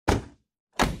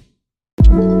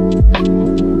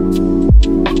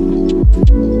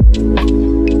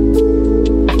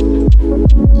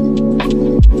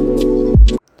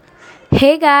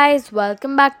Hey guys,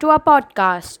 welcome back to our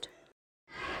podcast.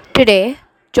 Today,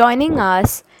 joining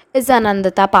us is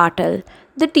Anandita Patil,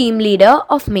 the team leader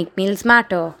of Make Meals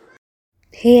Matter.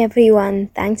 Hey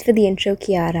everyone, thanks for the intro,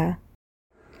 Kiara.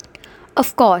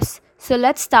 Of course, so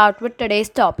let's start with today's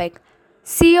topic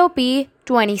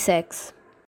COP26.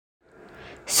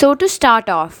 So, to start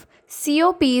off,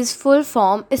 COP's full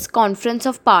form is Conference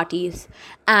of Parties,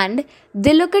 and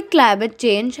they look at climate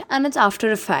change and its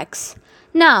after effects.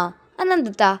 Now,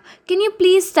 Anandita, can you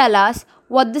please tell us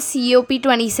what the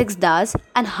COP26 does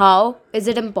and how is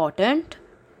it important?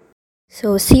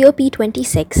 So,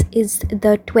 COP26 is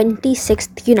the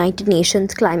 26th United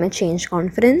Nations Climate Change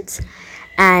Conference,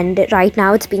 and right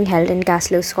now it's being held in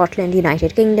Glasgow, Scotland,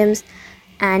 United Kingdoms,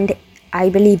 and I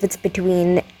believe it's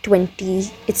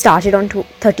it started on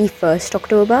 31st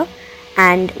October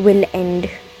and will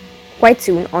end quite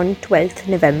soon on 12th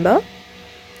November.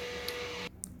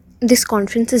 This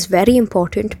conference is very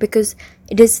important because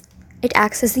it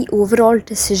acts as the overall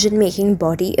decision making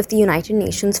body of the United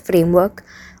Nations framework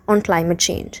on climate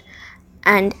change.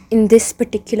 And in this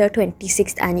particular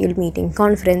 26th annual meeting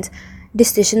conference,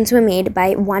 decisions were made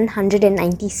by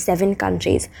 197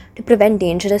 countries to prevent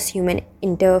dangerous human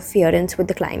interference with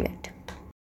the climate.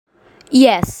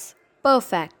 Yes,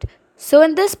 perfect. So,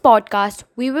 in this podcast,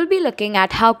 we will be looking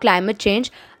at how climate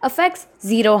change affects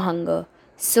zero hunger.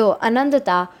 So,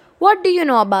 Anandita, what do you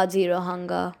know about zero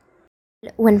hunger?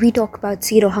 When we talk about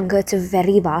zero hunger, it's a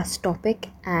very vast topic,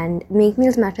 and Make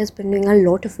Meals Matter has been doing a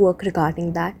lot of work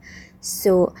regarding that.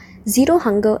 So, zero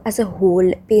hunger as a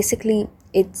whole, basically,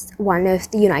 it's one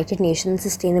of the United Nations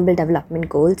Sustainable Development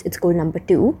Goals. It's goal number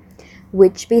 2,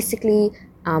 which basically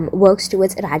works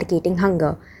towards eradicating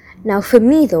hunger. Now, for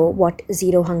me, though, what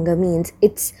zero hunger means,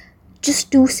 it's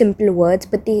just two simple words,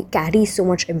 but they carry so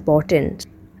much importance.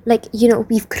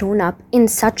 We've grown up in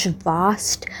such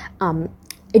vast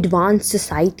advanced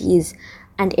societies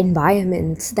and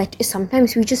environments that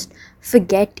sometimes we just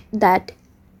forget that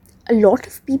a lot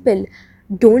of people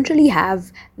don't really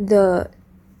have the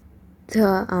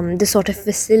sort of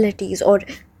facilities or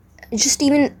just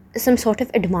even some sort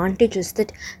of advantages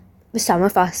that some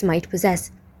of us might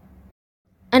possess.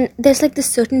 And there's like this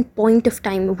certain point of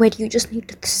time where you just need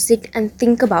to sit and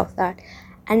think about that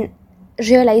and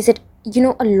realize that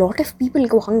a lot of people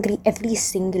go hungry every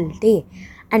single day,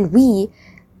 and we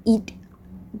eat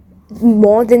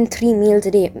more than 3 meals a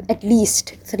day, at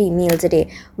least 3 meals a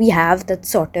day. We have that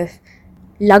sort of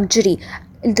luxury,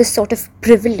 this sort of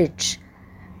privilege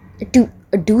to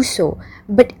do so.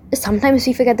 But sometimes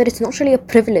we forget that it's not really a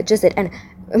privilege, is it? And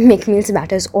Make Meals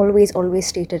Matter is always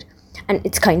stated, and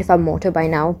it's kind of our motto by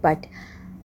now, but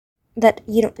that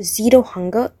zero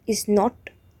hunger is not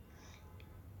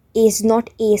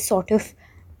a sort of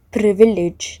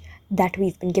privilege that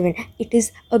we've been given. It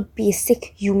is a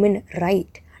basic human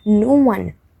right. No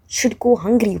one should go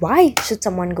hungry. Why should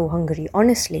someone go hungry,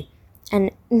 honestly?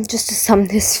 And just to sum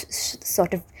this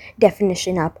sort of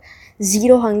definition up,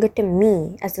 zero hunger to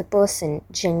me as a person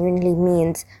genuinely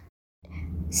means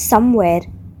somewhere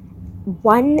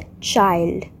one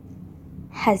child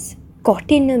has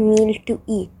gotten a meal to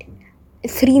eat,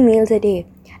 3 meals a day,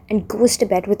 and goes to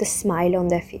bed with a smile on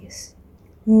their face,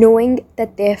 knowing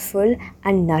that they're full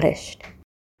and nourished.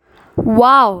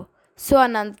 Wow! So,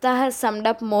 Anandita has summed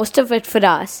up most of it for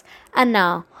us. And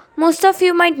now, most of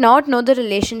you might not know the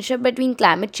relationship between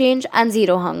climate change and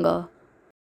zero hunger.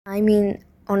 I mean,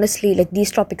 honestly, like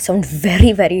these topics sound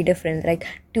very, very different, like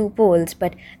two poles,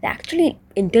 but they're actually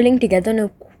interlinked together in a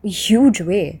huge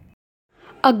way.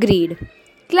 Agreed.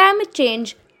 Climate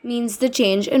change means the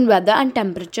change in weather and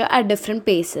temperature at different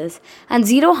paces, and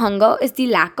zero hunger is the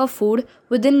lack of food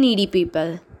within needy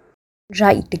people.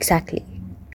 Right, exactly.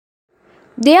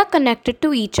 They are connected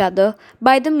to each other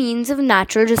by the means of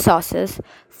natural resources.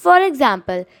 For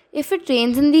example, if it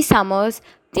rains in the summers,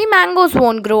 the mangoes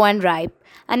won't grow and ripe,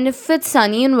 and if it's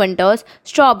sunny in winters,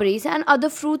 strawberries and other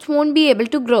fruits won't be able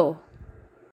to grow.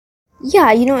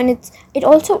 Yeah, and it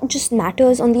also just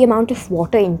matters on the amount of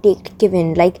water intake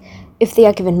given. Like, if they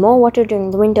are given more water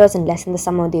during the winters and less in the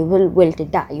summer, they will wilt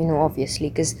and die, obviously,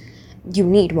 because you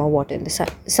need more water in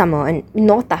the summer and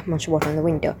not that much water in the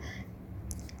winter.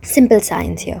 Simple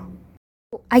science here.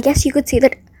 I guess you could say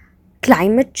that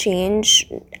climate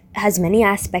change has many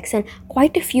aspects, and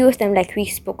quite a few of them, like we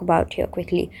spoke about here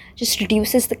quickly, just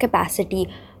reduces the capacity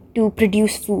to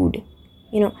produce food,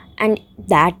 and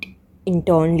that in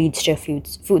turn leads to food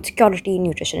security,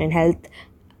 nutrition and health,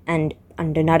 and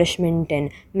undernourishment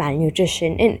and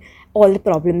malnutrition, and all the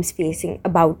problems facing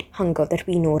about hunger that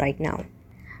we know right now.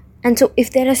 And so,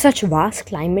 if there are such vast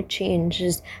climate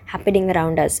changes happening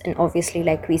around us, and obviously,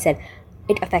 like we said,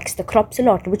 it affects the crops a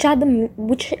lot,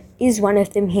 which is one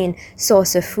of the main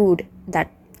source of food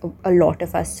that a lot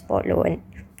of us follow and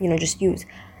just use.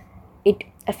 It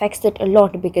affects it a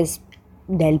lot because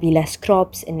there'll be less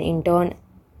crops, and in turn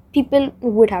people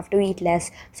would have to eat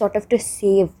less, sort of to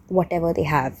save whatever they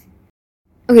have.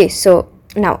 Okay, so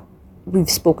now we've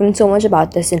spoken so much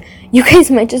about this, and you guys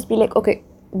might just be like, okay,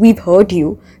 we've heard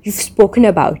you've spoken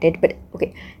about it, but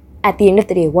okay, at the end of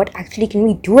the day, what actually can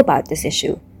we do about this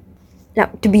issue? Now,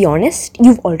 to be honest,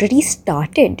 you've already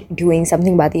started doing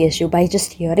something about the issue by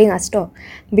just hearing us talk,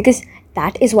 because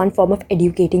that is one form of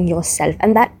educating yourself,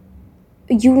 and that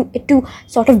you to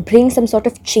sort of bring some sort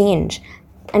of change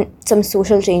and some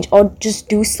social change, or just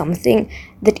do something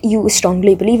that you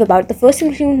strongly believe about. The first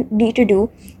thing you need to do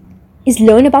is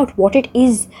learn about what it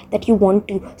is that you want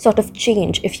to sort of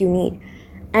change if you need,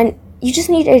 and you just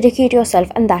need to educate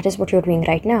yourself, and that is what you're doing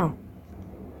right now.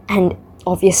 And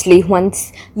obviously,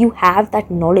 once you have that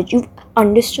knowledge, you've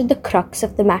understood the crux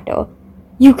of the matter,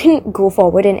 you can go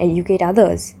forward and educate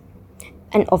others.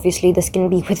 And obviously, this can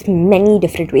be with many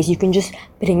different ways. You can just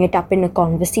bring it up in a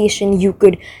conversation. You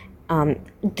could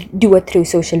do it through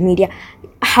social media.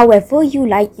 However you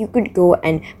like, you could go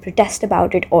and protest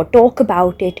about it or talk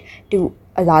about it to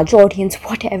a large audience,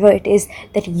 whatever it is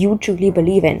that you truly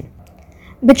believe in.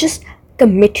 But just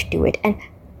commit to it and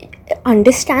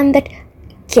understand that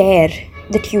care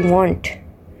that you want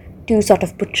to sort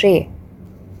of portray.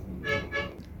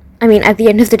 I mean, at the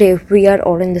end of the day, we are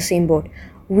all in the same boat.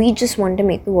 We just want to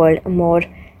make the world a more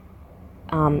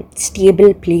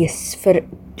stable place for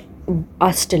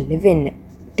us to live in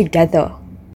together.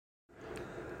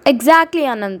 Exactly,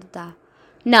 Anandita.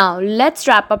 Now, let's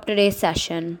wrap up today's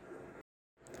session.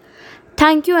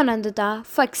 Thank you, Anandita,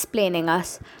 for explaining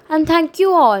us, and thank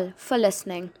you all for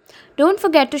listening. Don't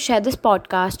forget to share this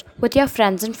podcast with your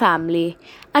friends and family,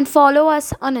 and follow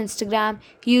us on Instagram,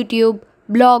 YouTube,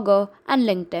 Blogger, and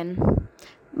LinkedIn.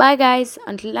 Bye, guys.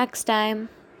 Until next time.